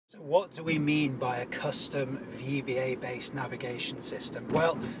So what do we mean by a custom VBA-based navigation system?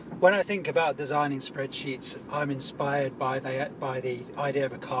 Well, when I think about designing spreadsheets, I'm inspired by the idea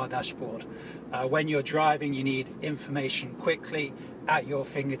of a car dashboard. When you're driving, you need information quickly at your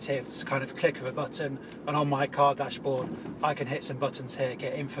fingertips, kind of click of a button, and on my car dashboard, I can hit some buttons here,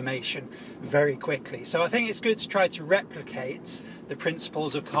 get information very quickly. So I think it's good to try to replicate the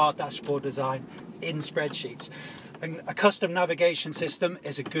principles of car dashboard design in spreadsheets. And a custom navigation system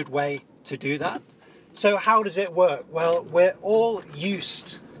is a good way to do that. So how does it work? Well, we're all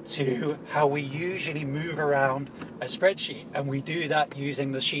used to how we usually move around a spreadsheet, and we do that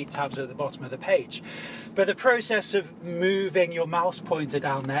using the sheet tabs at the bottom of the page. But the process of moving your mouse pointer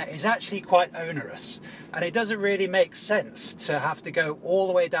down there is actually quite onerous, and it doesn't really make sense to have to go all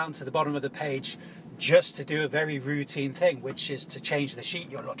the way down to the bottom of the page just to do a very routine thing, which is to change the sheet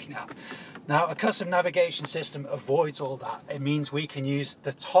you're looking at. Now, a custom navigation system avoids all that. It means we can use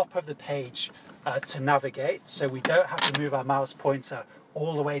the top of the page to navigate, so we don't have to move our mouse pointer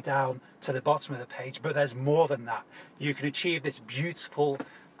all the way down to the bottom of the page, but there's more than that. You can achieve this beautiful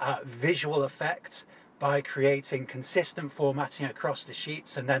visual effect by creating consistent formatting across the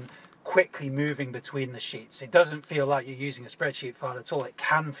sheets and then quickly moving between the sheets. It doesn't feel like you're using a spreadsheet file at all. It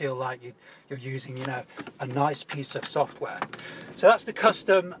can feel like you're using, a nice piece of software. So that's the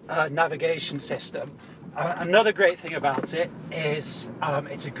custom navigation system. Another great thing about it is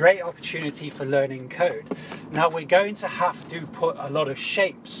it's a great opportunity for learning code. Now, we're going to have to put a lot of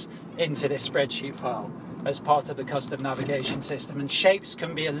shapes into this spreadsheet file as part of the custom navigation system, and shapes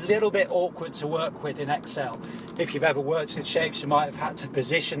can be a little bit awkward to work with in Excel. If you've ever worked with shapes, you might have had to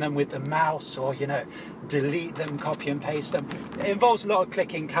position them with the mouse or delete them, copy and paste them. It involves a lot of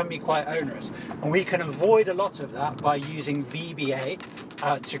clicking, can be quite onerous, and we can avoid a lot of that by using VBA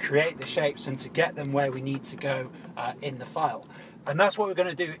to create the shapes and to get them where we need to go in the file. And that's what we're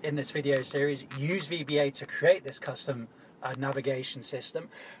going to do in this video series: use VBA to create this custom navigation system.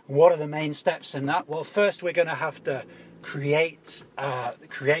 What are the main steps in that? Well, first we're going to have to create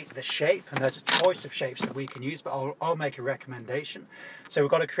the shape, and there's a choice of shapes that we can use, but I'll make a recommendation. So we've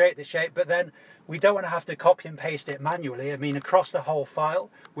got to create the shape, but then we don't want to have to copy and paste it manually. I mean, across the whole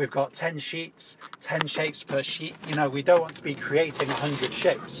file, we've got 10 sheets, 10 shapes per sheet. We don't want to be creating 100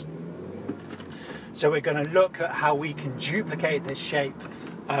 shapes. So we're going to look at how we can duplicate this shape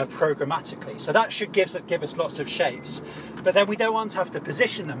programmatically. So that should give us lots of shapes, but then we don't want to have to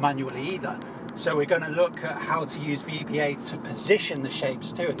position them manually either. So we're going to look at how to use VBA to position the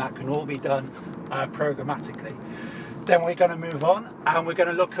shapes too, and that can all be done programmatically. Then we're going to move on and we're going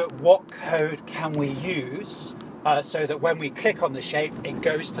to look at what code can we use so that when we click on the shape, it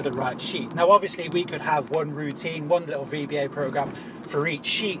goes to the right sheet. Now, obviously, we could have one routine, one little VBA program for each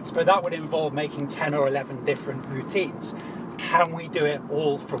sheet, but that would involve making 10 or 11 different routines. Can we do it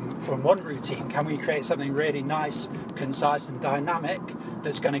all from one routine? Can we create something really nice, concise and dynamic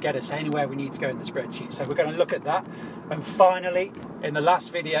that's going to get us anywhere we need to go in the spreadsheet? So we're going to look at that. And finally, in the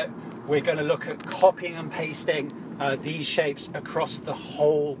last video, we're going to look at copying and pasting these shapes across the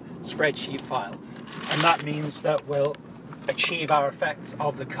whole spreadsheet file. And that means that we'll achieve our effect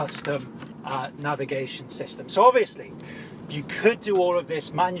of the custom navigation system. So obviously, you could do all of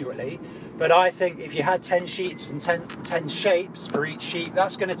this manually, but I think if you had 10 sheets and 10 shapes for each sheet,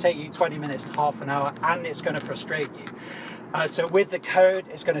 that's going to take you 20 minutes to half an hour, and it's going to frustrate you. So with the code,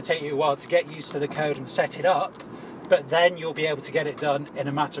 it's going to take you a while to get used to the code and set it up, but then you'll be able to get it done in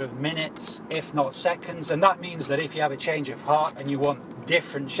a matter of minutes, if not seconds. And that means that if you have a change of heart and you want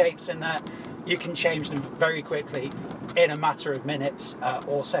different shapes in there, you can change them very quickly in a matter of minutes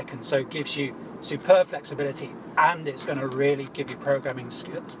or seconds. So it gives you superb flexibility, and it's going to really give you programming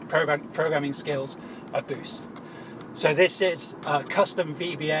skills a boost. So this is a custom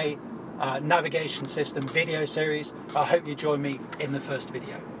VBA navigation system video series. I hope you join me in the first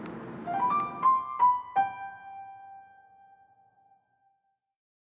video.